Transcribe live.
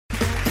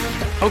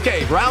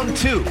Okay, round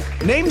two.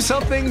 Name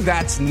something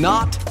that's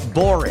not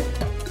boring.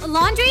 A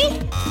laundry?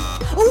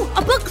 Ooh, a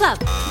book club.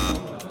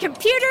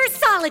 Computer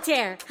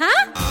solitaire,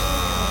 huh?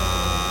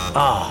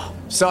 Ah,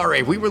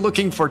 sorry, we were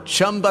looking for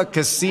Chumba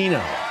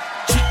Casino.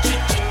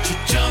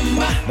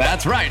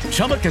 That's right,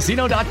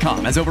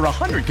 ChumbaCasino.com has over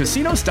 100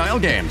 casino-style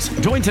games.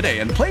 Join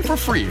today and play for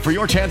free for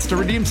your chance to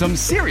redeem some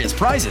serious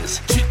prizes.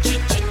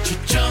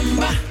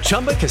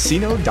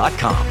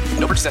 ChumbaCasino.com.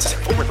 No purchase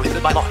necessary. Void where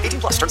prohibited by law.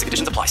 18 plus. Terms and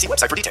conditions apply. See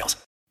website for details.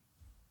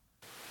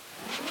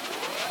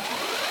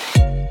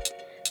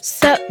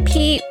 Sup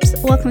peeps,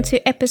 welcome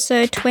to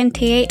episode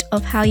 28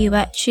 of How You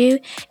At You.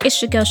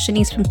 It's your girl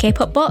Shanice from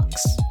K-Pop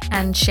Box.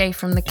 And Shay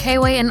from the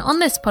K-Way, and on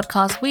this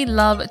podcast we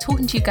love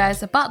talking to you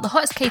guys about the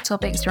hottest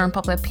K-topics, your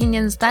unpopular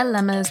opinions,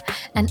 dilemmas,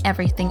 and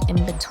everything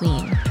in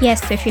between.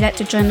 Yes, so if you'd like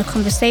to join the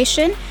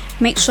conversation,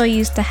 make sure you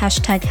use the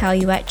hashtag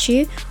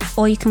HowYouAtYou,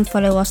 or you can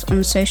follow us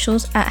on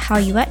socials at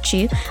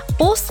HowYouAtYou.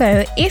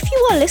 Also, if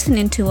you are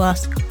listening to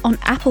us on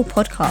Apple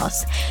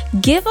Podcasts,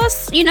 give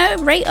us,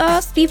 rate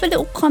us, leave a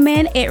little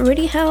comment. It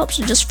really helps.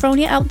 Just throwing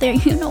it out there,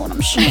 you know what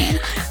I'm saying.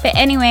 But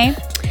anyway,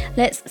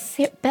 let's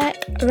sit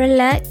back,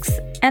 relax,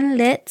 and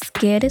let's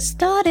get it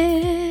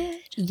started.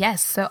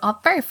 Yes, so our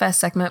very first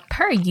segment,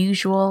 per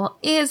usual,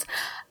 is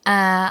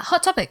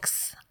Hot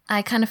Topics.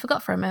 I kind of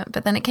forgot for a minute,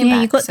 but then it came back.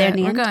 Yeah, you got there in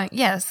the we're end. going.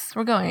 Yes,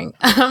 we're going.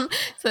 So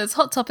it's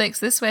Hot Topics.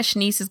 This is where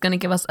Shanice is going to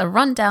give us a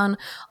rundown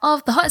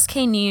of the hottest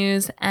K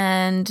news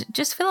and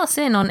just fill us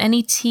in on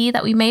any tea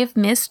that we may have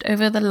missed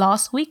over the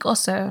last week or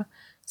so.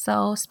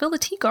 So spill the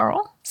tea,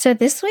 girl. So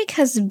this week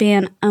has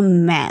been a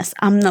mess.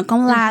 I'm not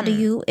going to lie to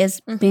you. It's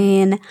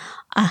been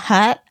a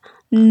hot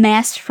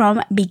mess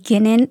from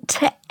beginning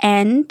to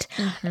end.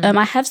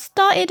 I have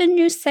started a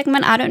new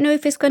segment. I don't know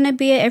if it's going to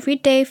be an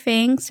everyday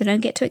thing, so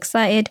don't get too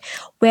excited,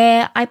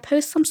 where I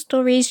post some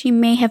stories you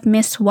may have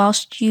missed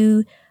whilst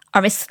you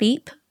are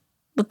asleep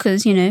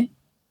because,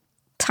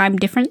 time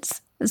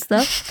difference and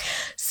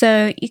stuff.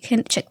 So you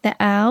can check that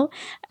out.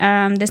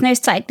 There's no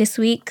psych this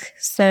week,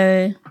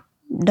 so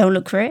don't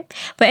look for it.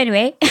 But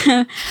anyway,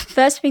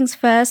 first things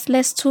first,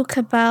 let's talk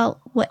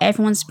about what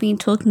everyone's been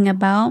talking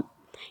about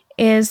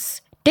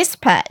is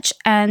Dispatch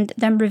and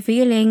them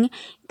revealing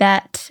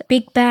that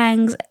Big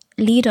Bang's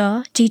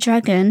leader,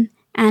 G-Dragon,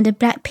 and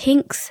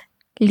Blackpink's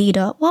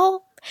leader,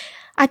 well,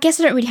 I guess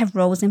I don't really have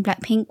roles in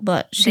Blackpink,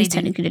 but she's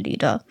technically the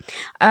leader,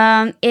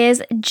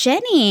 is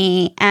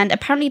Jennie. And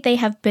apparently they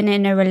have been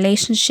in a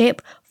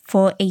relationship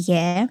for a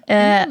year.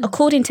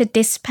 According to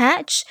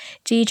Dispatch,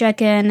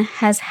 G-Dragon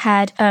has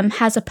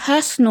a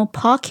personal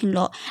parking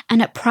lot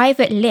and a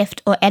private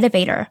lift or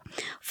elevator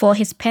for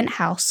his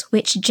penthouse,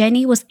 which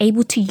Jennie was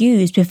able to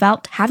use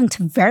without having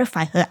to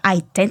verify her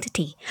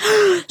identity.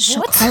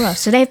 Shock horror.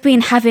 So they've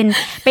been having,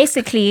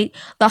 basically,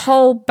 the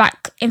whole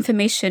back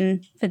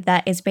information for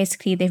that is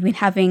basically they've been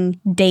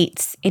having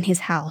dates in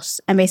his house,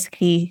 and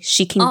basically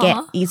she can get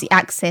easy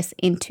access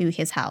into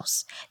his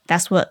house.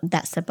 That's what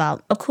that's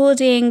about.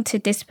 According to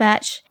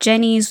Dispatch,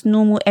 Jennie's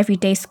normal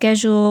everyday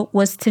schedule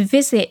was to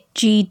visit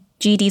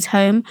GD's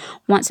home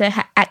once her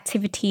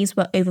activities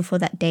were over for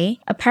that day.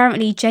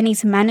 Apparently,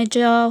 Jennie's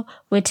manager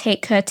would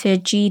take her to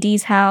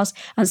GD's house,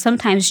 and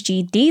sometimes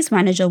GD's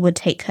manager would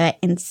take her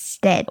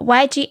instead.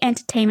 YG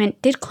Entertainment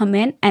did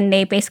comment, and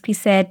they basically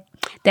said,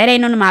 that ain't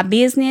none of my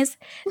business.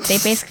 They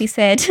basically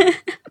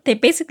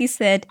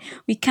said,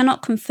 we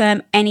cannot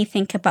confirm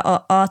anything about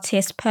our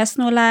artist's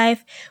personal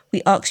life.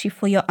 We ask you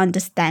for your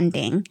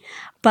understanding.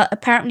 But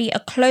apparently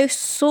a close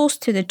source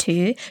to the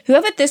two,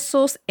 whoever this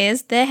source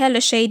is, they're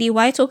hella shady.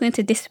 Why are you talking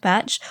to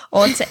Dispatch?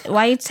 Or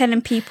why are you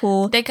telling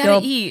people they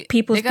gotta eat.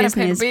 People's they gotta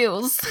business? pay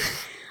bills.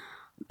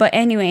 But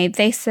anyway,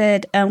 they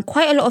said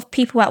quite a lot of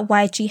people at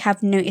YG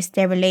have noticed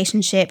their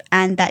relationship,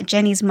 and that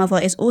Jennie's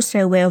mother is also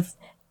aware of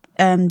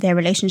their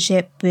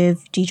relationship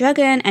with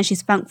G-Dragon, and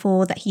she's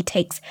thankful that he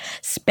takes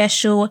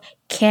special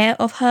care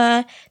of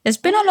her. There's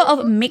been a lot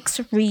of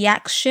mixed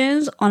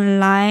reactions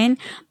online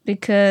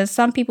because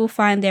some people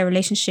find their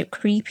relationship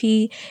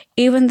creepy,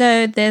 even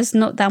though there's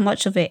not that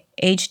much of an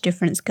age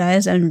difference,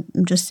 guys. I'm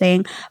just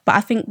saying. But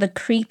I think the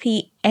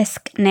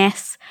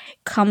creepy-esqueness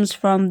comes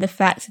from the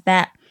fact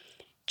that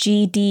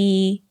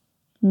GD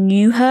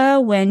knew her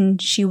when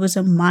she was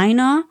a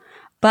minor.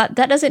 But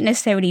that doesn't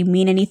necessarily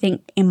mean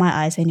anything in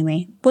my eyes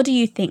anyway. What do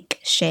you think,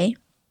 Shay?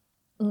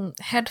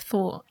 Head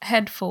full.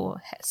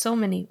 So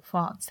many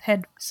thoughts.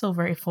 Head so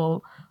very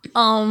full.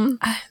 I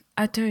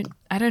don't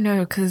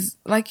know, because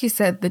like you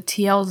said, the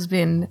TL's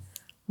been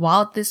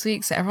wild this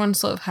week, so everyone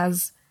sort of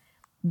has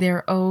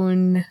their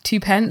own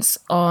 2 pence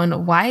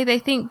on why they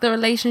think the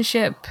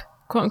relationship,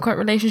 quote unquote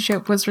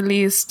relationship, was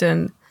released,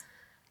 and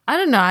I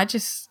don't know.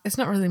 It's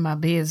not really my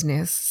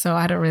business, so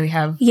I don't really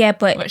have. Yeah,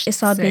 but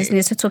it's our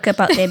business to talk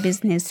about their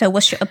business. So,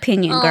 what's your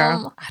opinion,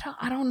 girl?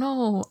 I don't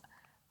know.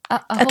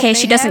 Okay,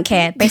 she doesn't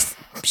care.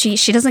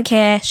 She doesn't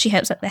care. She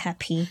hopes that they're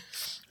happy.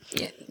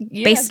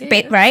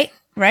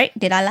 Right?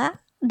 Did I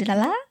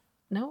lie?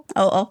 No.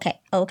 Oh, okay.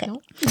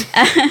 No.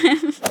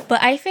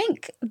 But I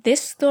think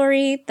this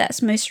story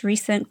that's most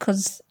recent,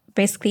 because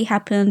basically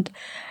happened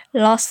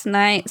last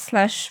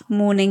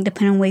night/morning,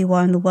 depending on where you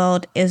are in the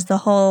world, is the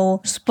whole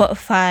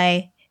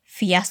Spotify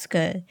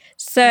fiasco.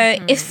 So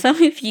if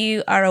some of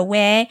you are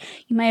aware,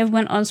 you may have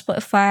went on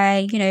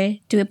Spotify,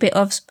 do a bit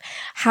of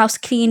house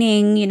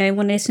cleaning,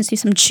 want to listen to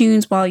some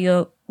tunes while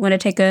you want to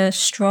take a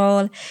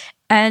stroll,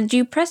 and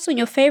you press on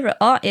your favorite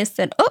artist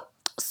and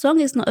song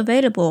is not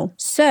available.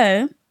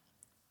 So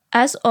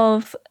as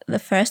of the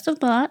 1st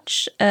of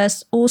March,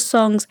 all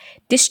songs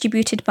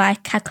distributed by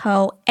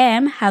Kakao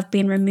M have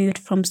been removed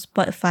from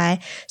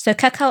Spotify. So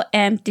Kakao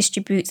M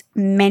distributes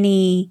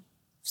many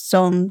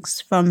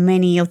songs from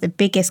many of the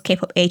biggest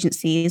K-pop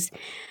agencies.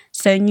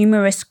 So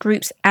numerous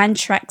groups and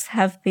tracks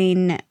have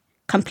been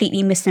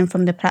completely missing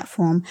from the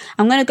platform.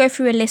 I'm going to go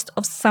through a list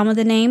of some of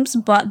the names,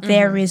 but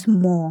there is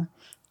more.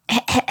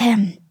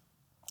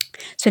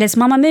 So there's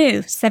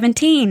Mamamoo,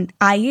 17,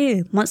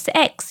 IU, Monster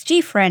X,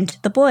 G-Friend,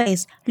 The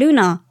Boys,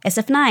 Luna,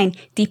 SF9,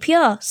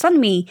 DPR,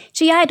 Sunmi,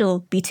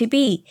 G-Idol,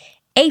 B2B,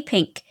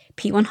 A-Pink,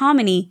 P1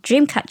 Harmony,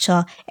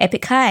 Dreamcatcher,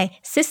 Epic High,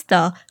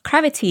 Sister,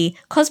 Gravity,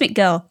 Cosmic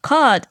Girl,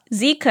 Card,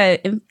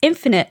 Zico,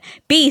 Infinite,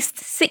 Beast,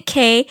 Sick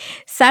K,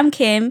 Sam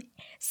Kim,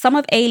 some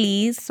of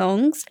Ailey's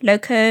songs,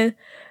 Loco,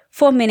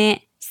 4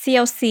 Minute,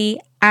 CLC,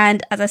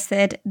 and as I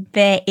said,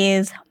 there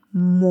is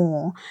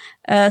more.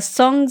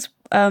 Songs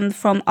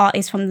from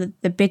artists from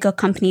the bigger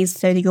companies,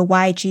 so your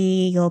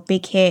YG, your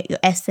Big Hit, your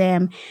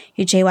SM,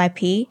 your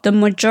JYP. The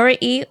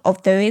majority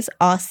of those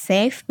are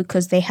safe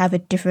because they have a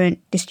different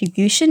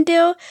distribution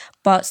deal,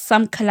 but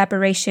some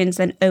collaborations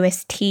and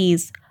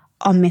OSTs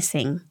are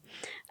missing.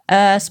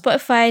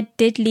 Spotify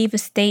did leave a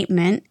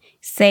statement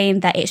saying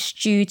that it's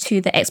due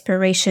to the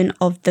expiration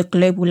of the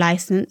global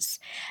license,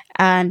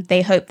 and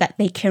they hope that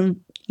they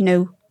can,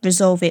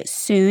 resolve it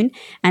soon,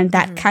 and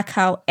that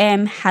Kakao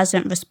M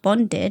hasn't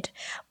responded.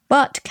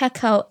 But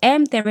Kakao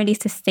M then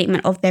released a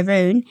statement of their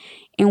own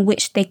in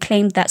which they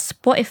claimed that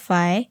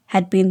Spotify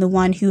had been the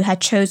one who had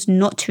chosen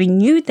not to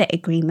renew the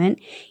agreement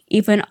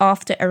even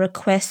after a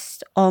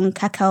request on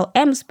Kakao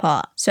M's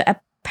part. So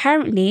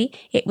apparently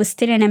it was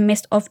still in the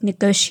midst of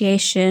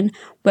negotiation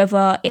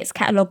whether its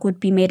catalogue would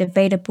be made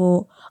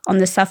available on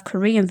the South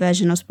Korean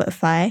version of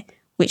Spotify,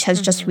 which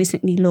has just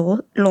recently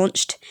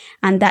launched,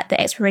 and that the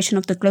expiration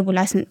of the global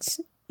license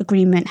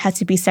agreement had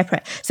to be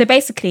separate. So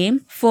basically,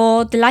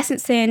 for the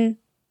licensing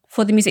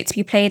for the music to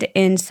be played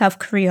in South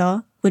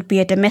Korea would be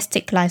a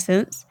domestic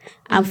license,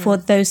 and for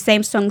those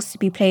same songs to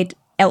be played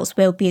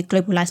elsewhere would be a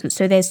global license.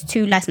 So there's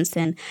 2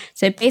 licensing.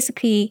 So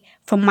basically,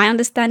 from my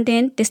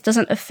understanding, this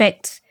doesn't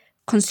affect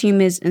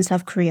consumers in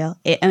South Korea.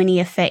 It only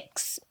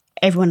affects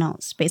everyone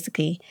else,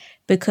 basically,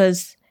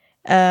 because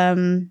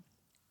the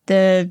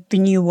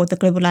renewal of the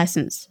global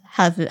license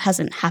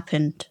hasn't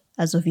happened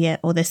as of yet,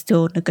 or they're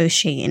still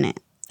negotiating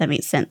it. That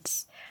makes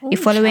sense. You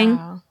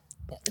following?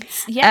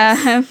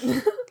 Yes.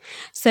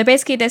 So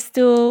basically, they're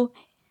still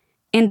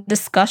in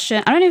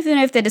discussion. I don't even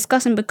know if they're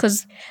discussing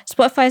because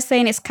Spotify is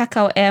saying it's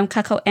Kakao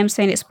M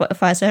saying it's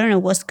Spotify, so I don't know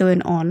what's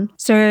going on.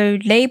 So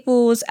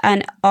labels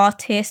and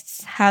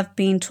artists have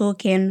been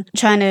trying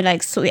to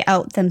sort it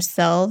out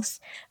themselves.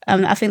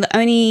 I think the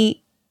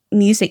only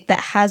music that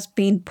has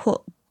been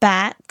put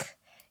back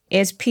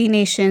is P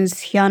Nation's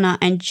Hyuna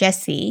and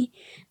Jessie.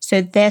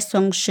 So their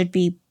songs should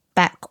be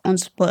back on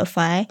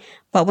Spotify.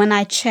 But when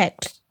I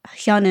checked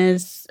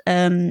Hyuna's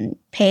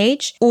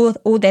page,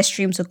 all their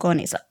streams are gone.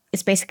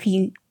 It's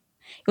basically,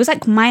 it was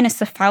like minus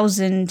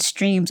 1,000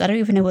 streams. I don't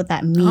even know what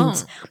that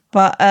means.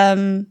 But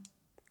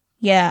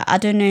yeah, I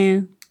don't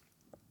know.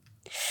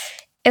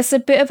 It's a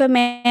bit of a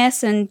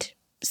mess, and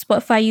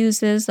Spotify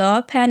users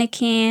are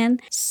panicking.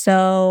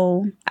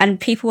 So, and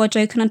people are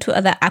joking on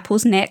Twitter that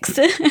Apple's next.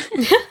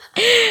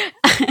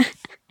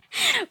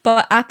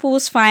 But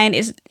Apple's fine.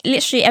 It's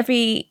literally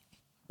every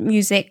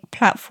music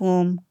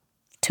platform,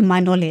 to my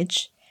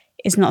knowledge,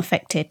 is not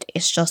affected.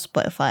 It's just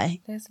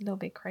Spotify. That's a little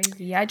bit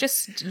crazy. I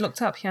just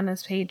looked up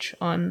Hyuna's page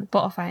on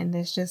Spotify, and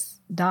there's just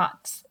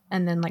dots,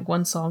 and then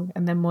 1 song,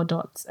 and then more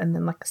dots, and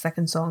then a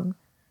second song.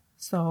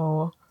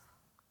 So,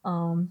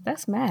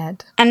 that's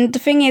mad. And the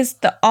thing is,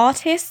 the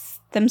artists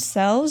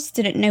themselves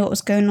didn't know what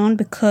was going on,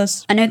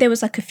 because I know there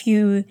was a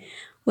few.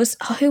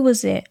 Who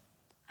was it?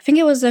 I think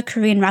it was a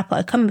Korean rapper.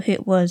 I can't remember who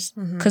it was,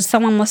 because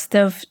someone must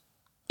have.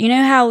 You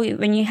know how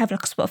when you have a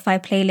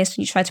Spotify playlist and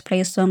you try to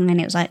play a song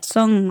and it was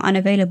song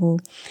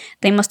unavailable,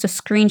 they must have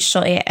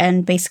screenshot it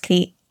and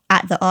basically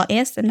at the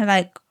artist, and they're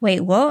like, wait,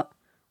 what?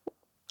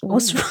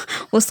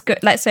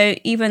 So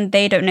even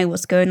they don't know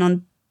what's going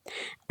on.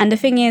 And the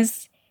thing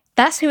is,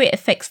 that's who it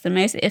affects the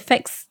most. It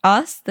affects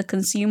us, the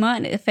consumer,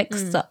 and it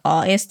affects the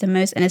artist the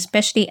most, and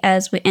especially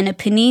as we're in a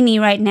panini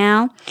right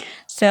now.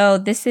 So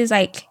this is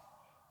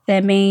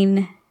their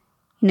main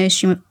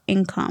stream of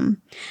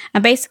income.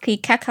 And basically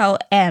Kakao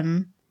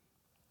M,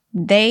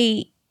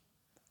 they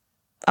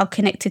are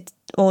connected,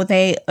 or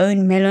they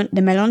own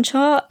the Melon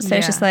chart. So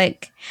it's just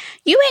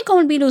you ain't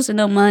gonna be losing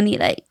no money.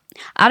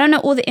 I don't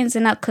know all the ins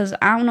and outs because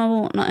I don't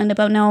know nothing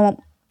about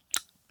no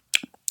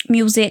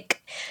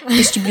music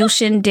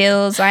distribution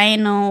deals. I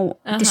ain't no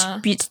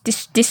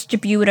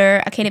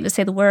distributor. I can't even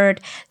say the word.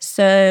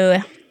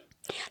 So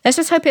let's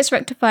just hope it's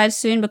rectified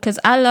soon, because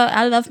I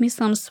love me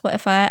some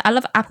Spotify. I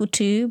love Apple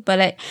too, but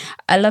like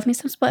I love me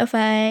some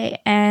Spotify,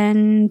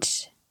 and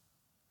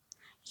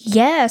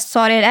yeah,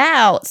 sort it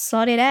out.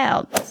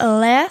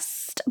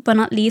 Last but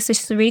not least,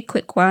 this is a really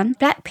quick one.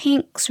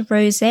 Blackpink's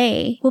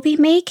Rosé will be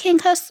making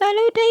her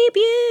solo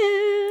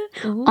debut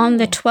on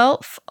the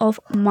 12th of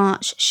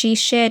March. She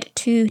shared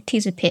 2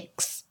 teaser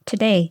pics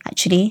today,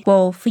 actually.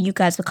 Well, for you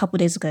guys a couple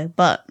days ago,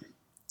 but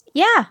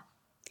yeah.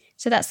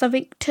 So that's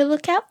something to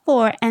look out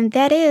for, and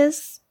that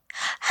is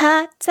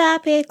Hot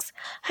Topics.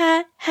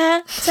 Hot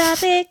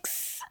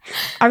Topics.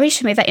 I really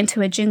should make that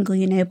into a jingle,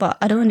 but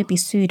I don't want to be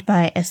sued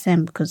by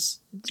SM because,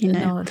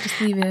 No,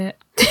 just leave it.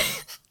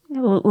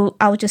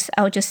 I'll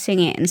just sing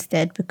it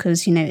instead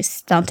because,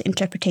 it's down to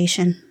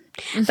interpretation.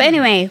 But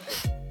anyway,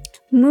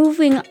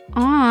 moving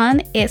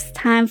on, it's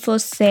time for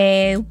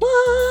Say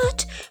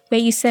What, where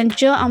you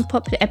send your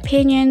unpopular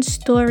opinions,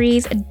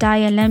 stories,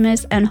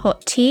 dilemmas, and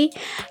hot tea.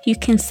 You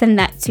can send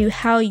that to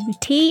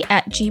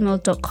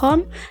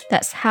howut@gmail.com.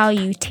 That's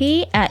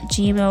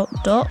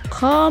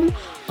howut@gmail.com.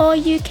 Or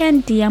you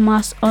can DM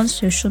us on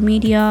social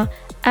media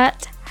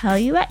at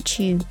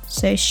howuatu.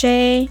 So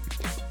Shay,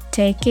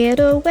 take it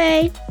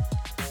away.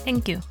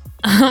 Thank you.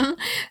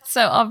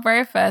 So our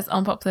very first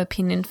unpopular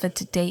opinion for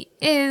today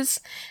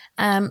is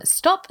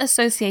stop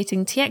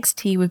associating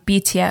TXT with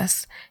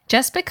BTS.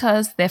 Just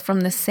because they're from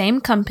the same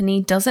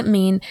company doesn't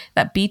mean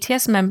that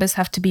BTS members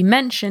have to be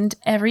mentioned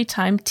every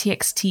time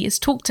TXT is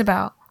talked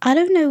about. I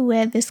don't know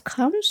where this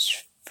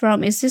comes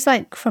from. Is this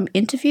like from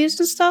interviews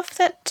and stuff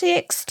that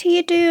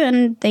TXT do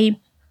and they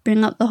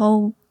bring up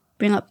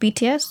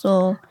BTS,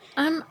 or?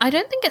 I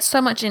don't think it's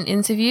so much in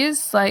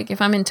interviews. Like,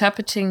 if I'm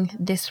interpreting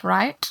this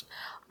right,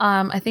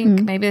 I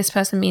think maybe this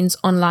person means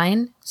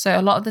online. So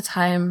a lot of the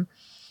time,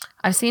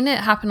 I've seen it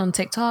happen on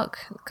TikTok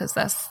because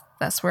that's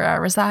where I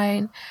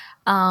reside.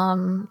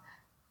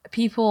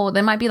 People,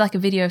 there might be like a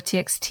video of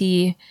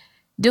TXT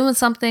doing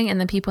something, and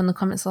then people in the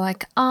comments are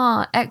like,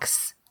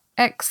 X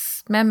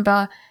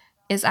member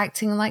is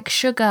acting like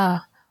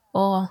Sugar,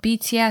 or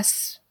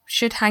BTS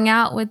should hang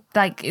out with,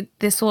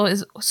 this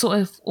is sort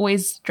of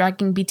always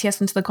dragging BTS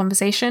into the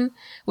conversation,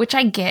 which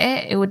I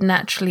get it would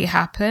naturally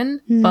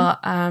happen. But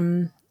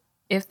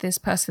if this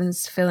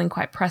person's feeling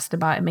quite pressed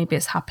about it, maybe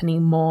it's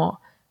happening more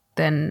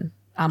than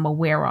I'm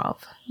aware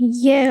of.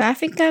 Yeah, I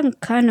think I'm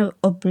kind of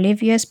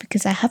oblivious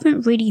because I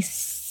haven't really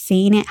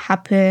seen it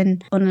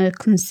happen on a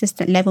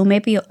consistent level.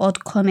 Maybe an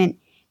odd comment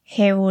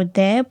here or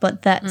there,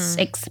 but that's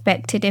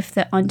expected if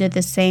they're under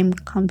the same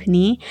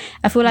company.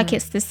 I feel like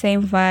it's the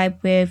same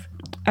vibe with,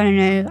 I don't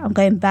know, I'm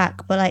going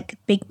back, but like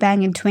Big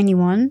Bang in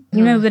 21. You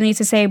remember when they used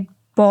to say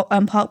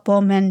Park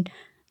Bom and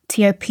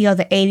T.O.P. are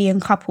the alien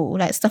couple,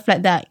 like stuff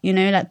like that,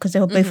 because they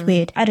were both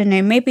weird. I don't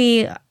know,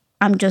 maybe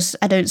I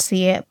don't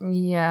see it.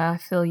 Yeah, I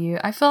feel you.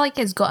 I feel like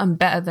it's gotten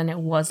better than it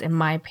was, in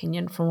my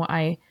opinion, from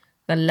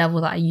the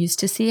level that I used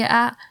to see it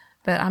at.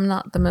 But I'm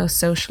not the most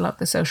social of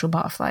the social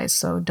butterflies,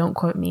 so don't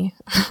quote me.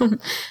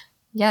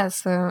 Yeah,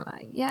 so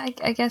yeah,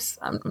 I guess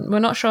we're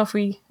not sure if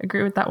we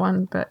agree with that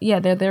one, but yeah,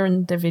 they're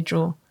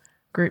individual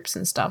groups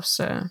and stuff,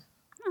 so.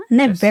 And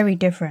they're very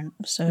different.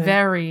 So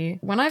very.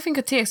 When I think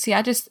of TXT,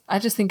 I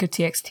just think of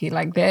TXT.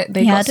 Like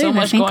they got so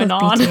much going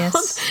on.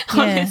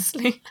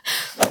 Honestly.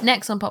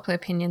 Next unpopular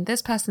opinion.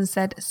 This person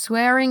said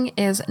swearing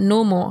is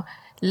normal.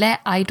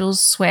 Let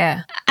idols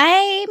swear.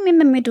 I'm in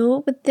the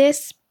middle with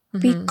this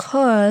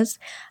because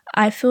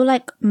I feel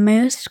like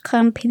most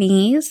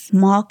companies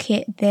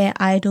market their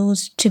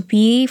idols to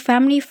be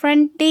family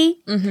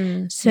friendly.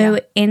 So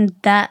in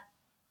that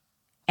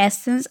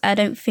essence, I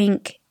don't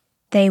think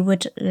they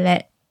would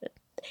let,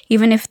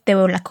 even if they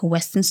were like a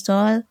Western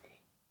style,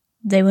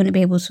 they wouldn't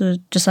be able to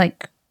just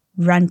like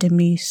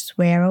randomly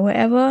swear or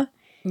whatever.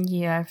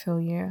 Yeah, I feel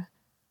you.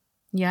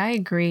 Yeah, I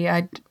agree.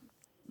 I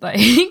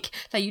like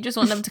that you just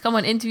want them to come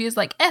on interviews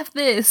like F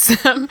this.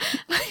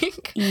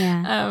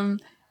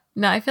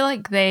 No, I feel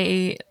like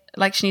they,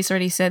 like Shanice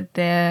already said,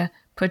 they're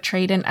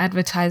portrayed and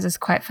advertised as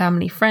quite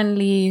family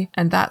friendly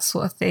and that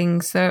sort of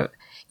thing. So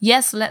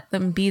yes, let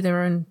them be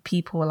their own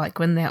people, like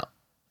when they're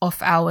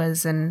off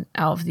hours and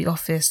out of the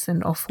office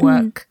and off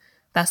work.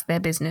 That's their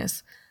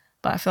business.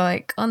 But I feel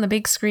like on the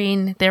big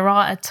screen, there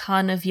are a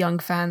ton of young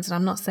fans, and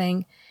I'm not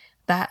saying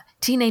that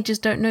teenagers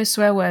don't know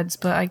swear words,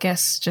 but I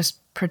guess just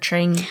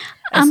portraying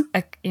an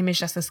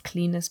image that's as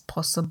clean as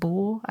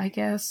possible, I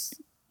guess.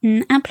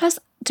 And plus,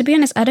 to be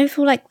honest, I don't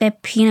feel like they're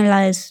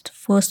penalised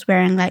for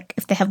swearing, like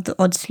if they have the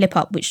odd slip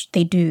up, which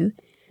they do.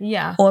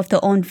 Yeah. Or if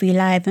they're on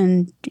V-Live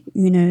and,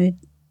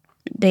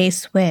 they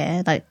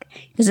swear, like,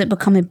 does it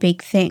become a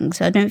big thing?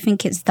 So I don't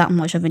think it's that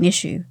much of an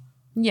issue.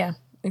 Yeah,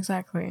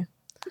 exactly.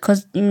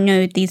 Because,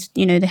 these,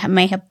 they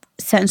may have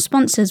certain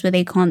sponsors where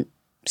they can't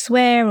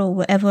swear or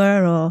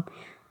whatever,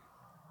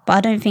 but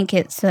I don't think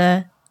it's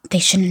they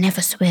should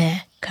never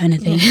swear kind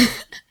of thing.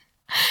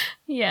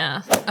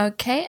 Yeah.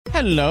 Okay.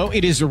 Hello,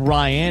 it is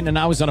Ryan, and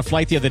I was on a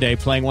flight the other day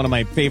playing one of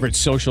my favorite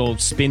social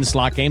spin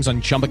slot games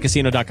on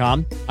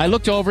ChumbaCasino.com. I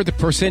looked over at the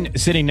person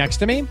sitting next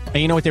to me, and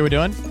you know what they were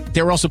doing?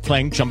 They were also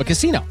playing Chumba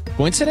Casino.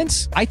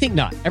 Coincidence? I think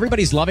not.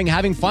 Everybody's loving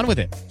having fun with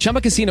it. Chumba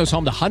Casino is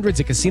home to hundreds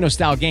of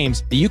casino-style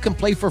games that you can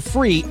play for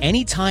free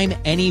anytime,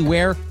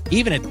 anywhere,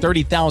 even at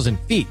 30,000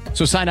 feet.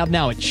 So sign up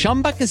now at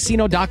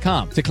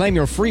ChumbaCasino.com to claim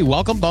your free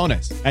welcome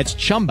bonus. That's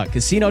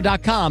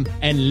ChumbaCasino.com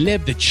and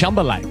live the Chumba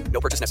life. No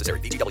purchase necessary.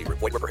 VGW Group.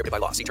 Void where prohibited by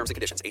law. See terms and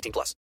conditions.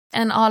 18+.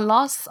 And our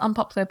last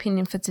unpopular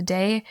opinion for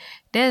today,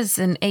 there's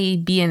an A,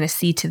 B, and a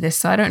C to this,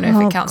 so I don't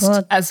know if it counts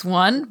as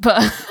one,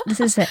 but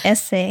this is an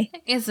essay.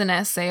 It's an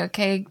essay,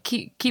 okay?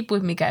 Keep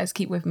with me, guys.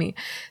 Keep with me.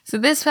 So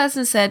this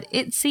person said,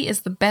 ITZY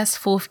is the best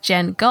 4th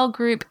gen girl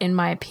group, in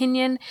my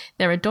opinion.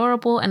 They're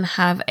adorable and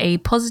have a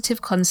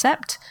positive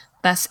concept.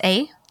 That's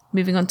A.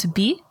 Moving on to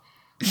B.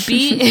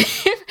 B,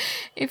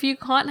 if you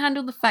can't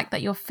handle the fact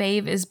that your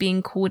fave is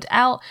being called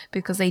out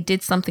because they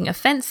did something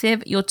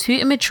offensive, you're too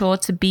immature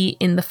to be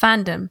in the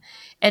fandom.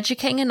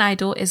 Educating an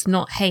idol is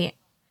not hate.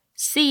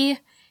 C,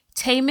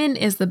 Taemin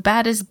is the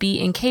baddest B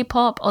in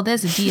K-pop. Oh,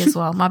 there's a D as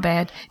well. My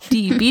bad.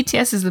 D,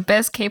 BTS is the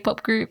best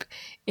K-pop group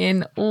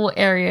in all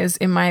areas,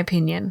 in my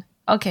opinion.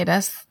 Okay,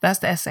 that's the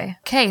essay.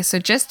 Okay, so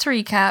just to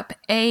recap,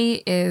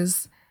 A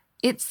is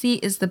ITZY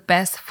is the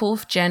best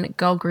 4th gen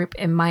girl group,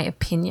 in my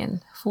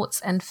opinion.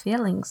 Thoughts and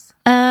feelings?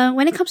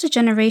 When it comes to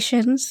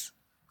generations,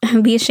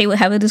 we ashamed we're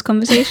having this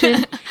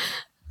conversation.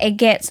 It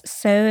gets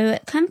so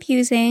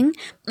confusing,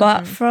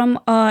 but from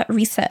our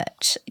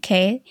research,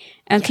 okay,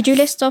 could you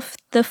list off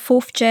the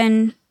 4th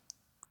gen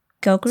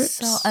girl groups?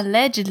 So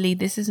allegedly,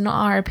 this is not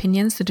our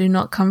opinion, so do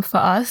not come for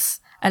us.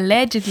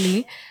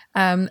 Allegedly,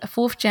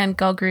 4th gen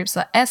girl groups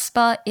are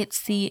aespa,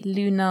 ITZY,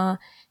 LOONA,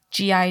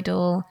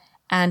 G-idol,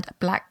 and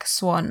Black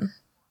Swan.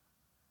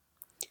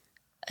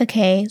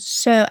 Okay,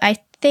 so I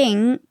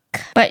think,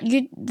 but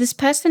this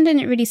person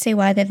didn't really say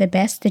why they're the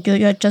best.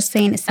 You're just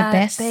saying it's the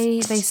best.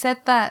 They said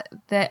that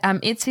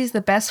ITZY is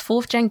the best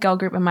 4th gen girl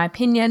group, in my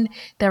opinion.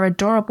 They're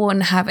adorable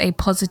and have a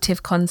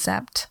positive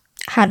concept.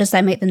 How does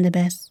that make them the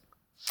best?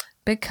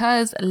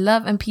 Because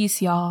love and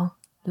peace, y'all.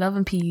 Love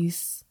and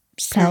peace.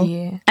 So,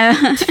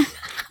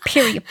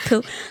 period.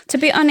 Poo. To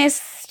be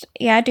honest,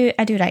 yeah, I do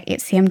like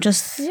ITZY. I'm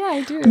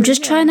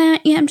just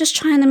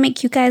trying to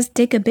make you guys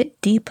dig a bit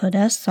deeper.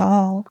 That's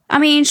all. I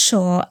mean,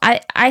 sure.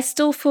 I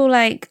still feel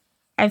like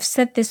I've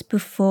said this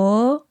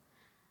before.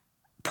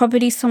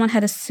 Probably someone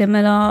had a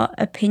similar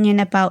opinion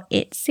about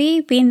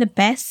ITZY being the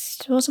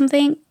best or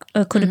something.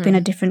 Or it could have been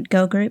a different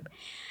girl group.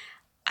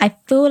 I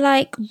feel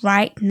like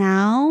right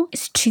now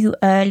it's too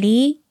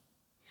early.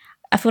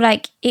 I feel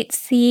like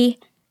ITZY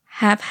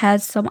have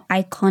had some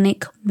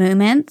iconic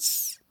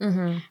moments,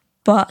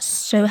 but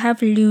so have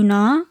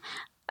LOONA,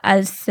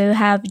 as so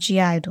have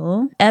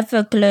G-idol.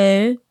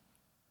 Everglow,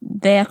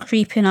 they're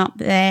creeping up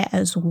there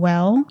as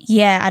well.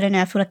 Yeah, I don't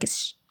know. I feel like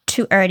it's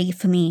too early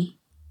for me.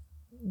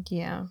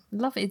 Yeah,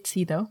 love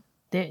ITZY though.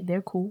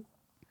 They're cool,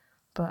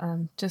 but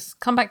just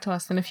come back to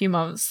us in a few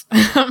months.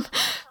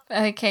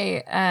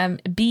 Okay,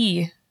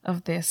 B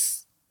of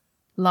this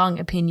long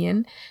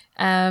opinion.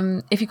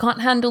 If you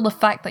can't handle the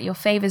fact that your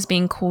fave is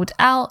being called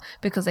out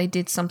because they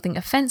did something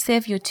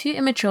offensive, you're too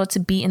immature to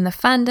be in the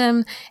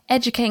fandom.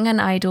 Educating an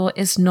idol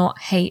is not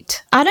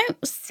hate. I don't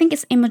think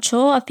it's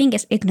immature. I think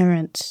it's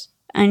ignorance.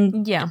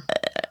 And yeah,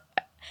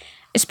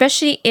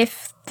 especially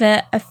if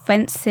the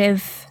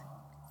offensive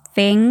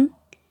thing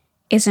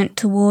isn't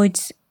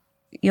towards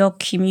your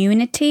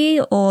community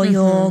or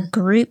your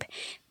group,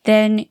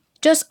 then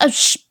just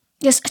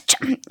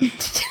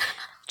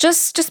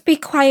be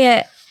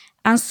quiet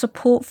and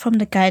support from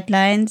the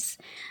guidelines.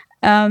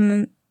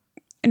 The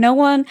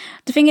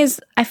thing is,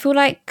 I feel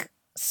like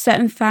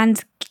certain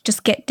fans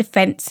just get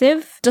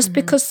defensive. Just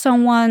because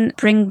someone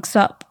brings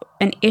up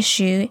an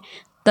issue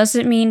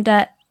doesn't mean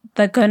that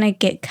they're gonna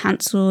get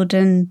cancelled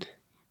and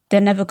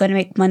they're never gonna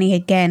make money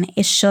again.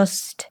 It's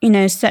just,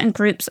 certain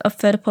groups are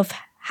fed up of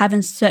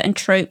having certain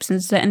tropes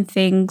and certain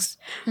things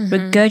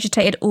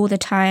regurgitated all the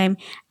time.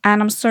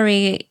 And I'm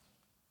sorry,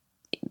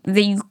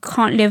 they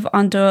can't live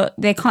under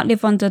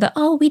the,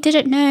 oh, we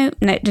didn't know.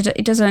 No,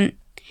 it doesn't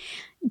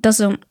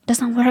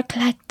work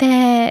like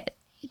that.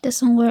 It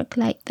doesn't work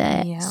like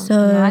that. Yeah,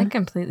 so no, I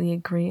completely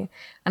agree.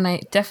 And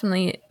I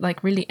definitely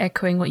really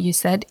echoing what you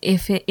said.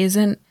 If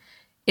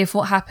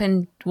what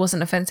happened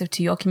wasn't offensive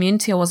to your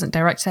community or wasn't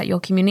directed at your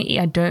community,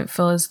 I don't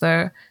feel as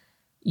though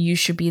you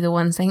should be the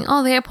one saying,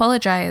 oh, they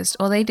apologized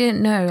or they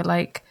didn't know.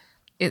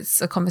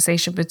 It's a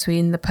conversation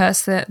between the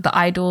person, the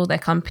idol, their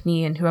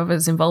company, and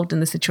whoever's involved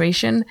in the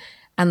situation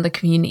and the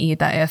community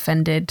that it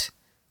offended.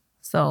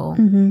 So,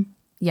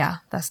 yeah,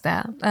 that's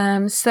that.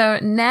 So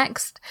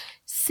next,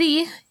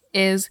 C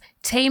is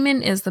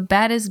Taemin is the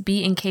baddest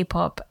B in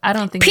K-pop. I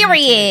don't think...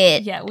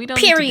 Period. We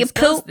don't need to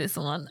discuss this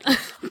one.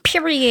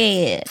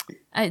 Period.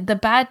 There's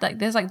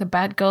the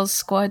bad girls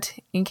squad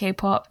in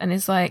K-pop, and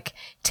it's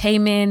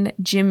Taemin,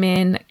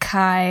 Jimin,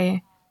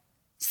 Kai,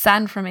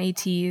 San from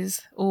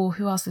ATEEZ. Oh,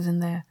 who else is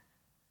in there?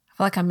 I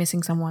feel like I'm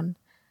missing someone.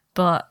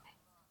 But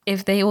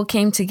if they all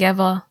came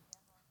together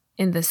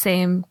in the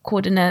same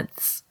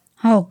coordinates,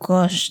 Oh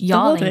gosh, the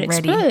y'all world would ain't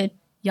ready. explode.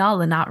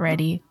 Y'all are not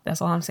ready.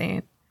 That's all I'm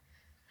saying.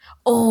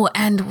 Oh,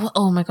 and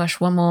oh my gosh,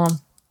 one more.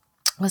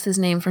 What's his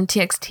name from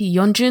TXT?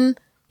 Yeonjun.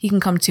 He can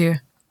come too.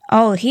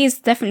 Oh, he's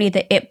definitely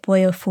the it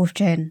boy of 4th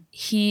gen.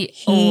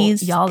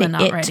 He's y'all the are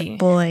not it ready.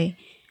 boy.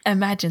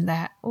 Imagine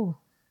that. Oh,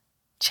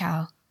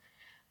 ciao.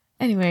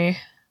 Anyway,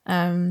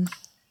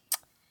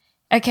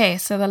 okay,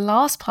 so the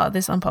last part of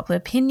this unpopular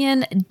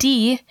opinion,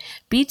 D,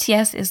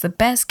 BTS is the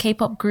best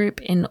K-pop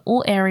group in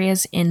all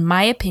areas, in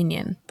my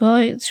opinion. Well,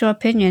 it's your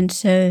opinion,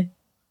 so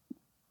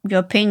your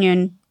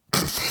opinion.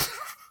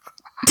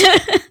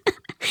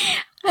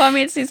 Well, I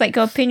mean, it's like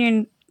your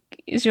opinion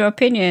is your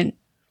opinion.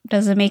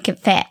 Doesn't make it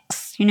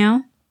facts, you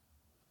know?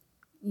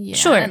 Yeah,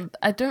 Sure. and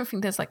I don't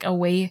think there's like a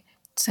way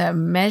to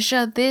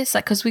measure this,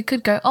 like, because we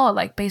could go, oh,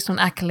 like based on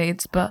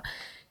accolades, but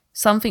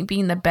something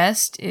being the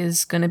best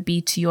is going to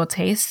be to your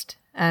taste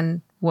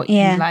and what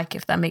Yeah. you like,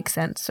 if that makes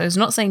sense. So it's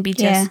not saying BTS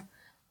Yeah.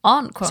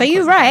 aren't quote So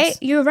you're unquote the right.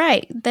 best. You're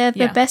right. They're the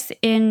Yeah. best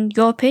in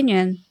your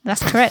opinion.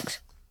 That's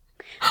correct.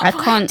 I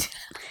can't.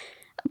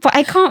 But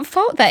I can't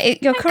fault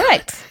that. You're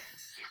correct.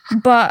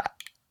 But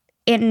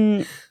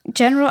in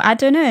general, I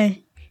don't know.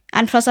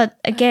 And plus,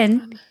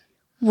 again,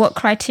 what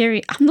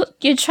criteria? I'm not.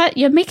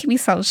 You're making me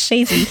sound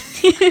shady.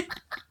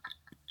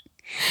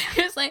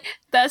 It's like,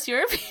 that's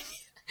your opinion.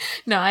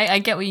 No, I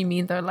get what you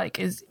mean though. Like,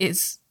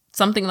 is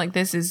something like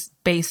this is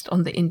based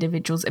on the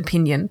individual's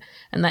opinion,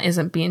 and that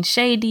isn't being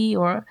shady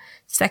or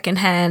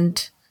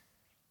secondhand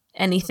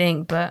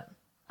anything. But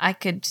I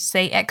could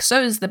say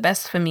EXO is the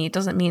best for me. It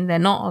doesn't mean they're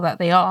not or that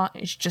they are.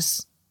 It's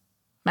just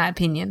my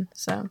opinion.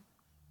 So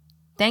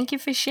thank you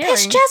for sharing.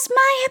 It's just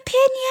my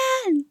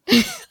opinion.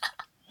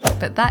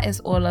 But that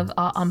is all of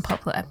our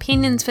unpopular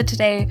opinions for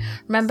today.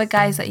 Remember,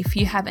 guys, that if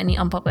you have any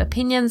unpopular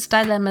opinions,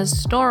 dilemmas,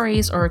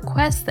 stories, or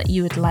requests that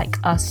you would like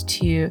us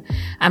to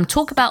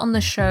talk about on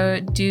the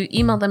show, do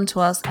email them to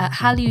us at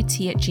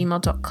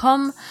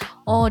hallut@gmail.com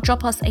or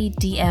drop us a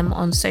DM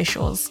on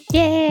socials.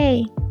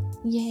 Yay.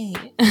 Yay.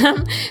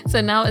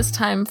 So now it's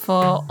time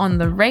for On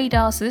the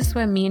Radar. So this is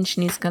where me and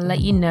Shanice can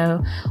let you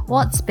know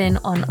what's been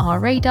on our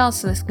radar.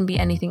 So this can be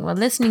anything we're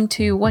listening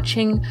to,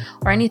 watching,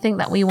 or anything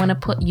that we want to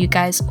put you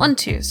guys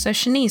onto. So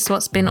Shanice,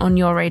 what's been on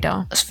your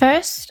radar?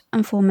 First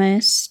and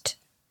foremost,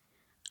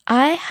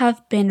 I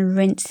have been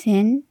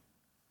rinsing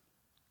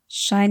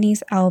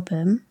SHINee's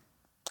album,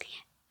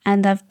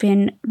 and I've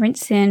been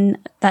rinsing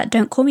that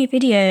Don't Call Me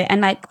video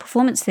and like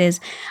performances.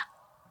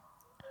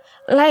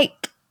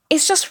 Like,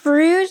 it's just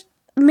rude.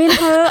 Minho,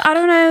 I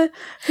don't know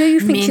who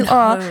you think you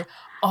are.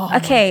 Oh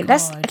Okay,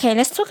 let's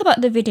talk about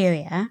the video,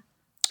 yeah?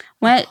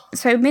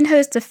 So Minho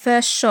is the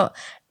first shot.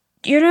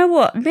 You know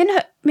what?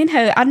 Minho,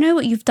 I know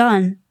what you've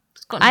done.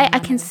 I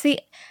can see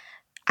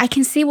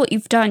what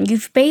you've done.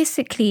 You've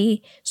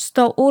basically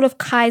stole all of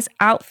Kai's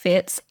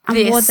outfits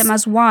and wore them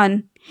as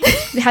one.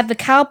 They had the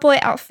cowboy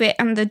outfit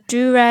and the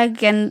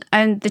do-rag and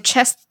the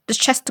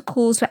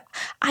chesticles.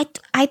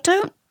 I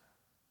don't,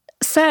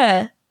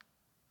 sir.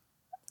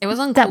 It was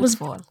uncalled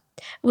for.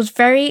 Was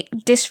very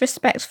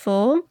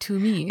disrespectful to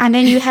me. And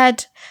then you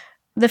had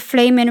the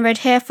flaming red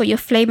hair for your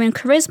flaming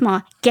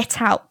charisma. Get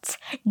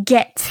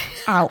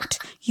out.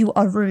 You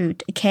are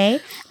rude, okay?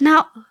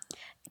 Now,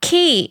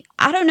 Key,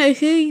 I don't know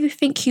who you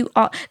think you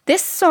are.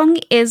 This song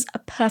is a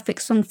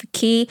perfect song for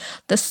Key.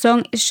 The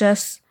song is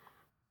just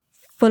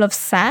full of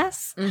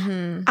sass.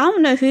 I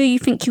don't know who you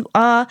think you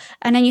are.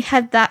 And then you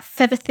had that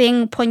feather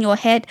thing upon your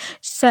head.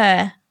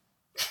 Sir,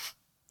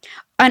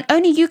 and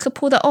only you could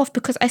pull that off,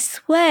 because I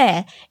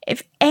swear,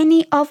 if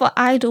any other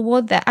idol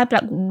wore that, I'd be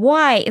like,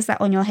 why is that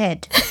on your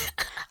head?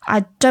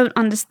 I don't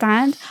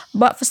understand.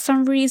 But for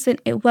some reason,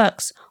 it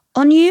works.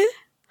 On you,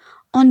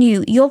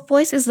 your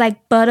voice is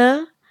like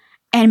butter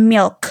and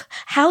milk.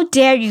 How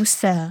dare you,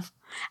 sir?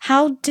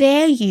 How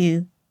dare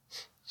you?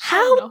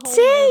 How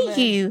dare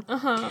you?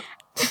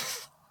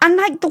 And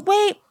like the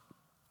way...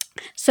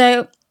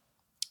 So,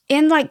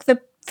 in like the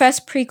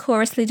first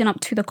pre-chorus leading up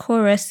to the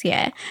chorus,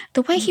 yeah,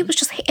 the way he was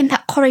just hitting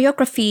that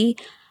choreography,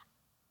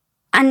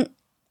 and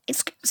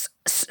it's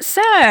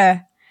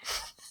sir,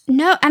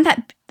 no, and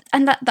that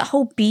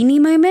whole beanie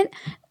moment,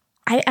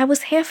 I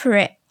was here for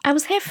it. And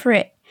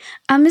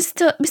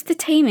Mr.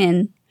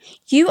 Taemin,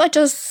 you are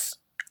just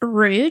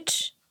rude,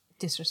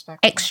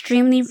 disrespectful,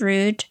 extremely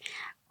rude.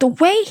 The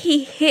way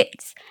he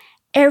hits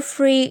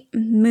every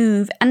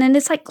move, and then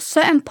there's like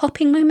certain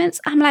popping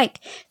moments. I'm like,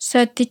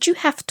 sir, did you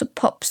have to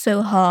pop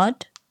so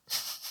hard?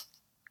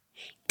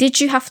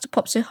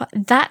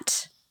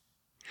 That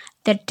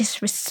the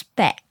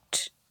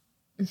disrespect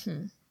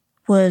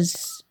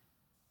was.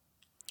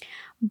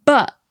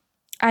 But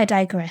I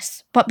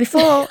digress. But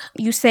before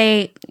you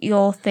say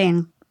your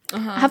thing,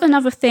 I have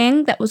another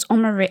thing that was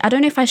on my radar. I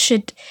don't know if I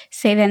should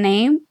say their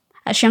name.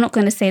 Actually, I'm not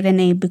going to say their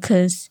name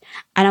because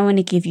I don't want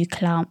to give you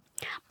clout.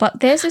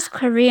 But there's this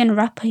Korean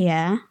rapper,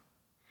 yeah.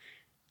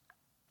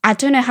 I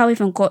don't know how I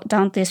even got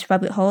down this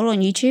rabbit hole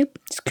on YouTube.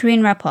 It's a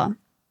Korean rapper.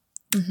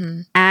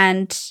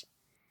 And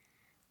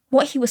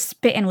what he was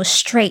spitting was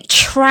straight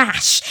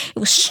trash. It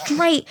was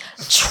straight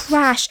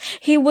trash.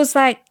 He was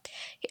like,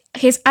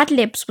 his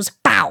ad-libs was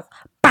bow,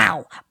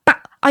 bow, bow.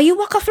 Are you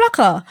Waka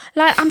Flocka?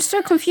 Like, I'm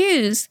so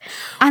confused.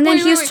 And then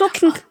he was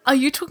talking... Are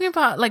you talking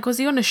about, like, was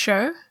he on a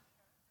show?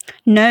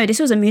 No, this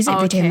was a music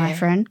video, my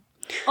friend.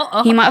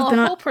 He might have been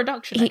a whole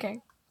production,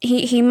 okay.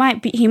 He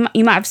might be,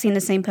 you might have seen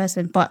the same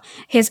person, but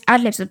his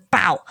ad-libs are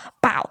bow,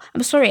 bow.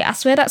 I'm sorry, I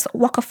swear that's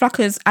Waka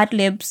Flocka's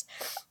ad-libs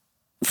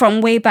from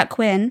way back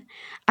when.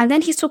 And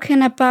then he's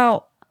talking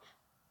about,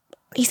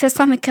 he says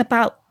something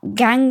about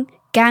gang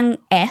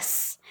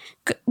S.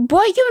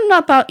 Boy,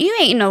 you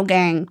ain't no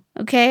gang,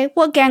 okay?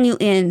 What gang you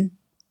in?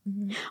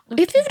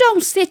 Okay. If you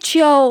don't sit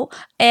your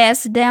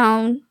ass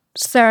down,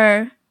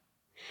 sir,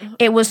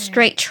 it was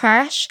straight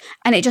trash,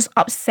 and it just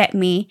upset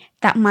me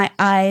that my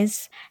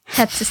eyes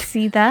had to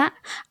see that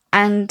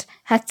and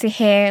had to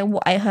hear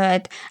what I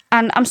heard.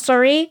 And I'm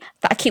sorry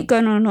that I keep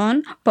going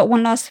on, but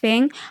one last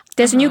thing.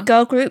 There's a new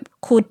girl group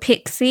called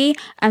Pixie,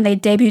 and they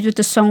debuted with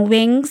the song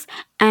Wings,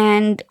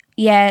 and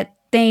yeah,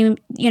 they,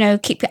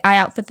 keep your eye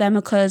out for them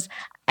because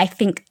I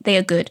think they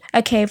are good.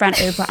 Okay, ran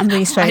over. I'm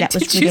really sorry. That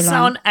was really long. Did you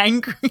sound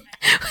angry?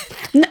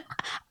 No,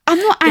 I'm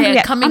not angry.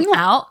 They're coming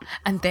out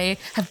and they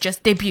have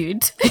just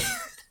debuted.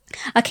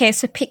 Okay,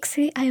 so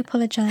Pixie, I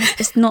apologize.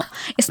 It's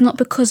not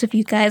because of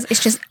you guys.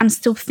 It's just I'm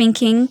still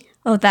thinking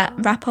of that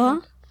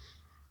rapper.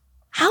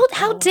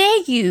 How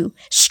dare you?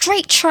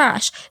 Straight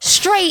trash.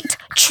 Straight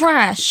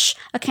trash.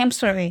 Okay, I'm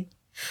sorry.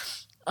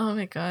 Oh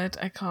my god,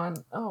 I can't.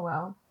 Oh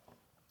wow.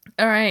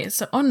 All right,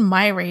 so on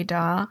my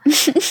radar,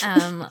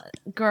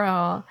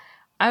 girl,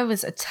 I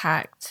was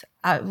attacked.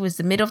 It was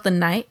the middle of the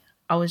night.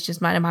 I was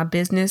just minding my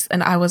business,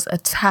 and I was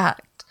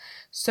attacked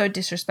so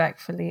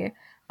disrespectfully.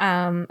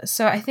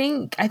 So I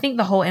think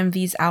the whole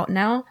MV's out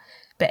now,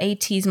 but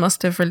ATEEZ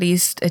must have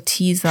released a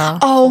teaser.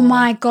 Oh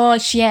my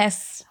gosh,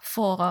 yes.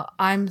 For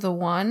I'm the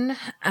One,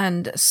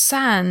 and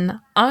San.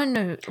 I don't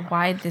know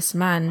why this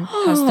man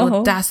has the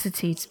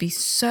audacity to be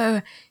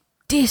so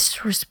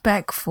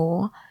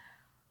disrespectful.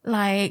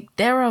 Like,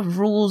 there are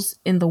rules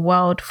in the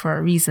world for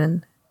a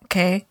reason,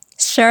 okay?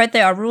 Sure,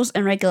 there are rules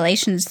and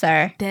regulations,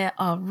 sir. There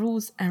are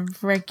rules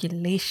and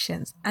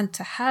regulations. And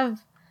to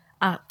have...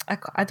 I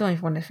don't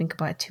even want to think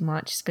about it too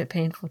much. It's a bit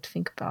painful to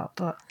think about,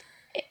 but...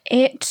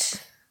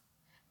 It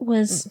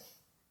was...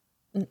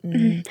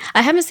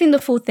 I haven't seen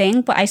the full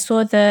thing, but I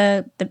saw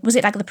the was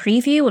it like the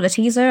preview or the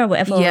teaser or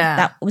whatever? Yeah.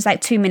 That was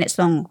like 2 minutes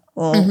long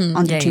or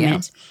under 2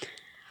 minutes.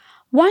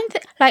 One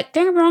thing, like,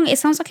 don't get me wrong, it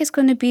sounds like it's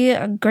going to be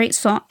a great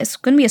song. It's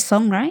going to be a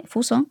song, right?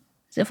 Full song?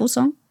 Is it a full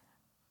song?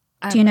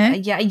 Do you know?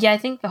 Yeah, I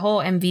think the whole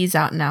MV's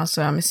out now,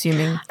 so I'm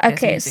assuming.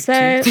 Okay,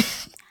 so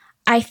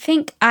I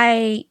think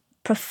I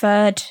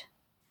preferred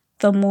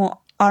the more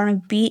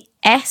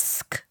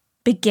R&B-esque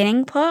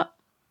beginning part.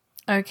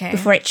 Okay.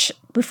 Before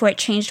it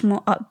changed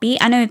more upbeat.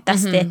 I know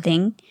that's their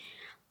thing,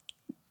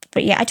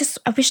 but yeah,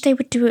 I wish they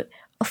would do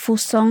a full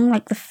song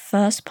like the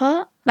first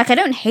part. Like, I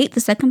don't hate the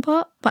second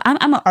part, but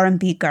I'm an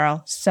R&B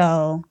girl,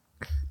 so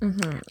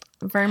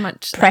very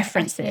much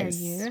preferences. I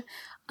hear you.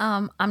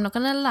 I'm not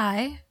gonna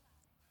lie,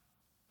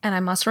 and I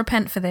must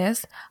repent for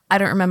this. I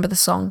don't remember the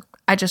song.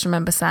 I just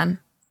remember San.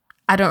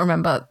 I don't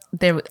remember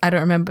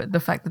the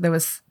fact that there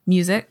was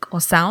music or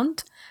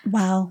sound.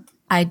 Wow.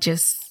 I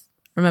just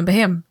remember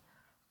him.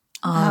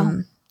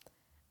 Wow.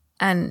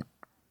 And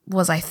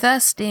was I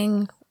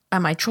thirsting?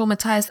 Am I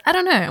traumatized? I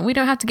don't know. We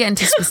don't have to get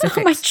into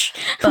specifics.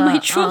 Am I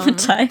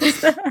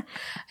traumatized?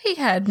 He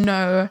had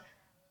no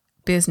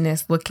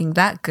business looking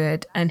that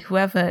good, and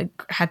whoever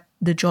had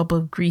the job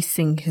of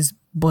greasing his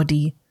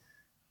body,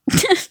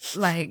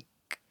 like,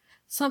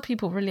 some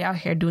people really out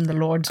here doing the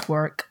Lord's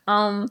work.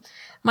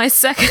 My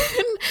second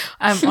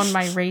on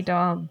my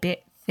radar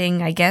bit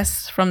thing, I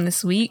guess, from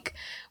this week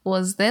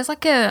was there's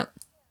like a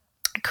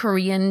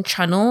Korean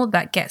channel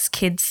that gets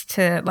kids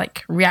to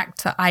like react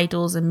to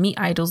idols and meet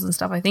idols and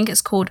stuff. I think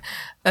it's called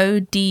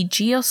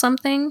ODG or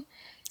something.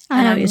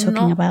 I know what you're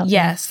talking about.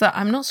 Yeah, so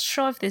I'm not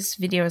sure if this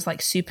video is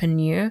like super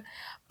new,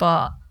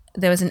 but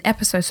there was an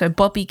episode. So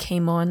Bobby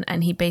came on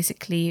and he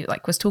basically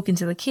like was talking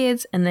to the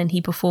kids, and then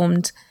he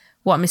performed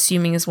what I'm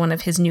assuming is one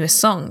of his newest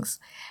songs.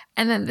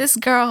 And then this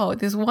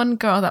one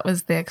girl that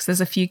was there, because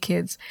there's a few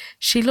kids,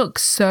 she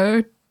looks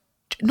so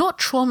not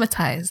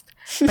traumatized,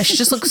 but she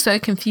just looks so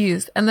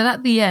confused. And then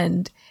at the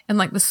end, in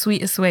like the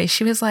sweetest way,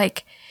 she was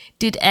like,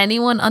 did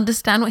anyone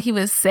understand what he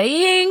was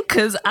saying?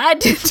 Because I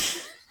did.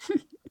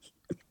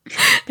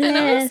 And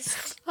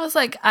I was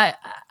like, I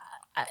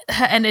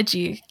her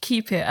energy,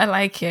 keep it. I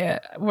like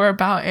it. We're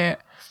about it.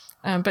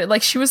 But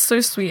like, she was so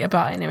sweet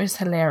about it, and it was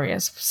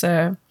hilarious.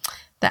 So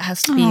that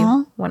has to be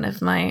one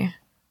of my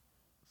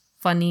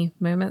funny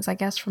moments, I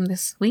guess, from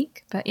this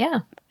week. But yeah.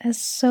 That's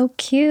so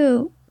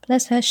cute.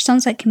 Bless her. She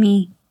sounds like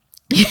me.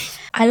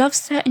 I love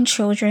certain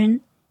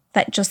children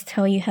that just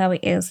tell you how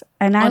it is.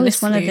 And I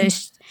was one of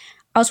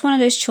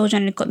those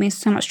children that got me in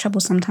so much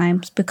trouble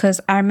sometimes, because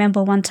I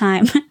remember one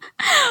time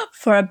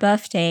for a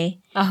birthday,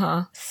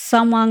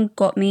 someone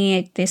got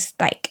me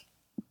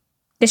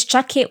this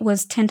jacket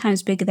was 10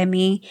 times bigger than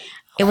me.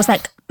 It was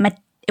like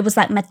it was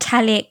like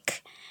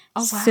metallic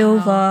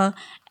silver,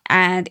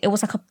 and it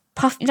was like a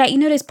puffy, like, you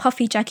know those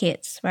puffy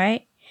jackets,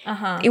 right?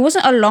 It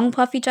wasn't a long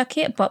puffy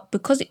jacket, but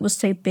because it was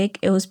so big,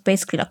 it was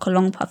basically like a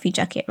long puffy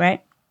jacket,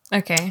 right?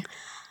 Okay.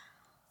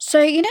 So,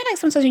 you know, like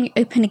sometimes when you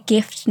open a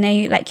gift, you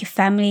know, like your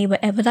family,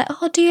 whatever, like,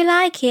 oh, do you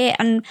like it?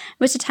 And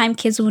most of the time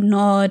kids will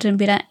nod and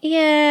be like,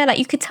 yeah, like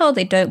you could tell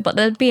they don't, but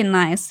they're being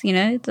nice, you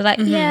know? They're like,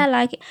 yeah, I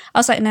like it. I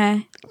was like,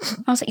 no.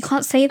 I was like, you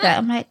can't say that.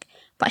 I'm like,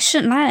 but I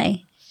shouldn't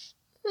lie.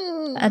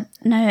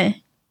 No.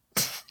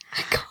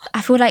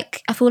 I feel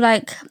like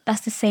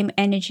that's the same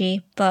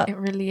energy, but it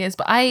really is.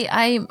 But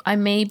I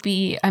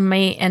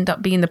may end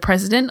up being the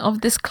president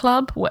of this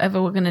club,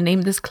 whatever we're gonna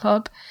name this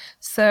club.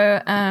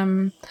 So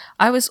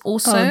I was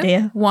also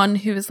one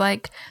who was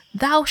like,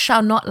 "Thou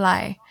shalt not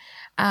lie."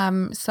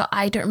 So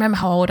I don't remember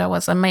how old I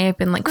was. I may have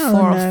been like 4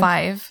 or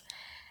 5,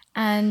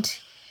 and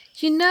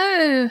you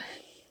know,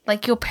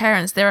 like your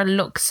parents, there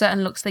are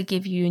certain looks they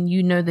give you, and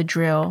you know the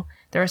drill.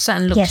 There are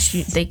certain looks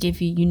they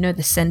give you, you know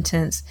the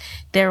sentence.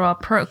 There are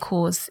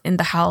protocols in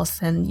the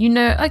house, and you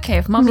know, okay,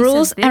 if mommy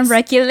rules says this, and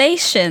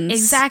regulations.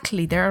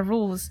 Exactly, there are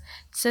rules.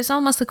 So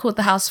someone must have called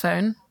the house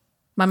phone.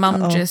 My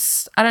mum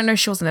just, I don't know if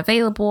she wasn't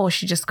available or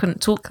she just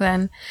couldn't talk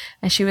then.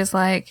 And she was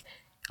like,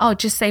 oh,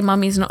 just say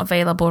mummy's not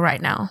available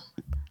right now.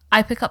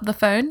 I pick up the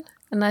phone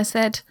and I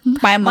said,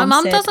 my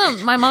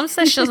mum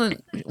says she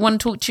doesn't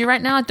want to talk to you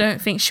right now. I don't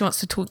think she wants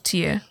to talk to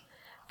you.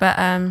 But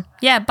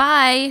yeah,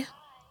 bye.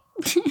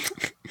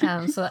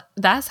 So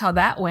that's how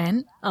that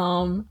went.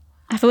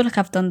 I feel like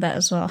I've done that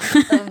as well.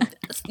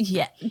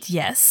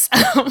 Yes.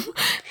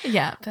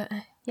 Yeah, but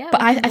yeah.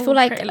 But I feel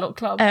like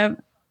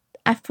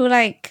I feel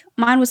like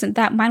mine wasn't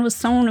that. Mine was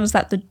someone was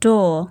at the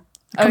door.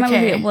 I can't remember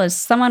who it was.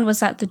 Someone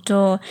was at the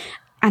door,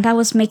 and I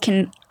was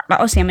making. Like,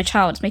 obviously, I'm a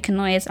child, making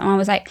noise, and I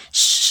was like,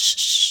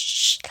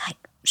 shh, like,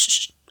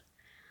 shh,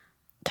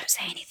 don't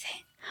say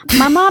anything.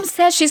 My mom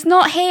says she's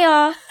not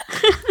here.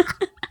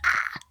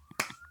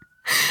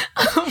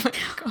 Oh my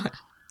god,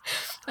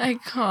 I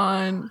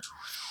can't.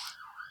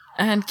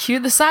 And cue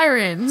the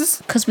sirens,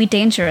 because we're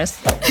dangerous.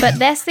 But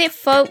that's it,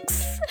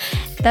 folks.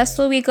 That's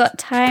all we got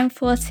time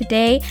for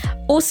today.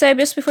 Also,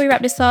 just before we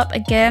wrap this up,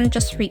 again,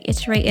 just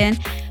reiterating,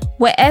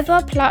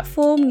 whatever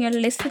platform you're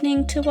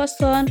listening to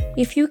us on,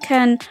 if you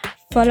can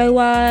follow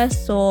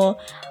us or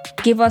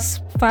give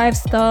us 5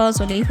 stars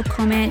or leave a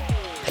comment,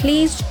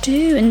 please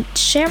do, and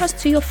share us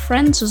to your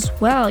friends as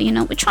well. You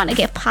know, we're trying to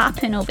get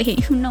popping over here,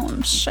 you know what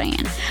I'm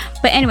saying.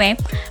 But anyway,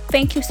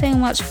 thank you so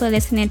much for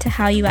listening to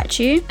How You At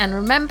You. And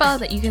remember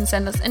that you can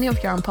send us any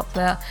of your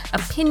unpopular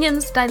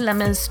opinions,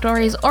 dilemmas,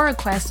 stories, or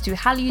requests to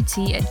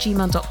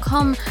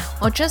hallut@gmail.com,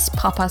 or just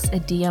pop us a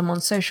DM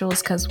on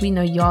socials, because we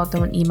know y'all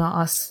don't email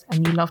us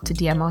and you love to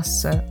DM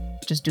us, so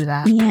just do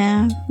that.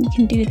 Yeah, you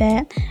can do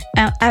that.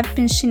 I've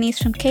been Shanice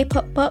from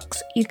K-Pop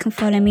Box. You can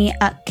follow me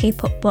at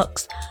K-Pop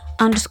Box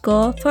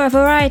 _ for a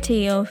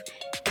variety of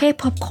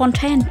K-pop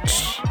content.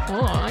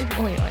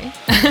 Oi.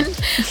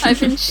 And I've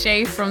been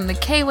Shay from the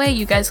K-Way.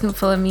 You guys can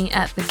follow me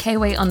at the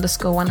K-Way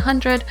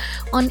 _100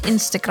 on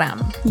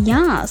Instagram.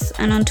 Yes,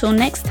 and until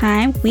next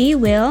time, we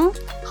will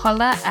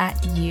holla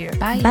at you.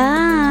 Bye.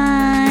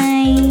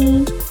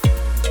 Bye.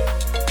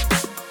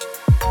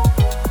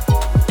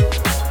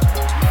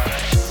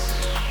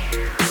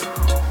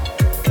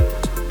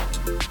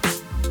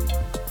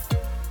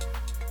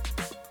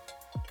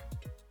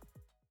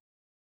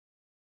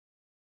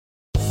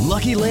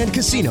 Lucky Land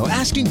Casino,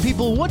 asking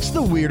people, what's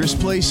the weirdest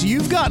place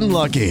you've gotten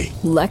lucky?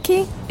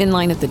 Lucky? In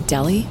line at the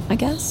deli, I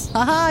guess?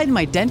 Aha, in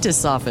my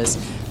dentist's office.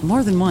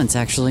 More than once,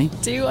 actually.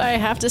 Do I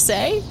have to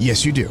say?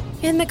 Yes, you do.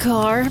 In the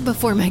car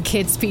before my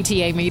kids'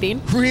 PTA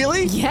meeting.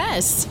 Really?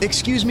 Yes.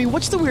 Excuse me,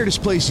 what's the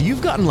weirdest place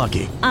you've gotten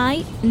lucky?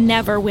 I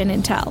never win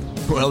and tell.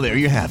 Well, there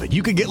you have it.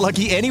 You can get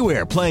lucky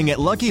anywhere, playing at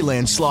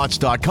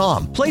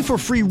LuckyLandSlots.com. Play for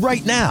free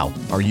right now.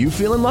 Are you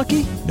feeling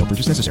lucky? No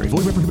purchase necessary.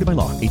 Void where prohibited by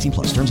law.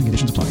 18+. Terms and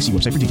conditions apply. See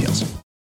website for details.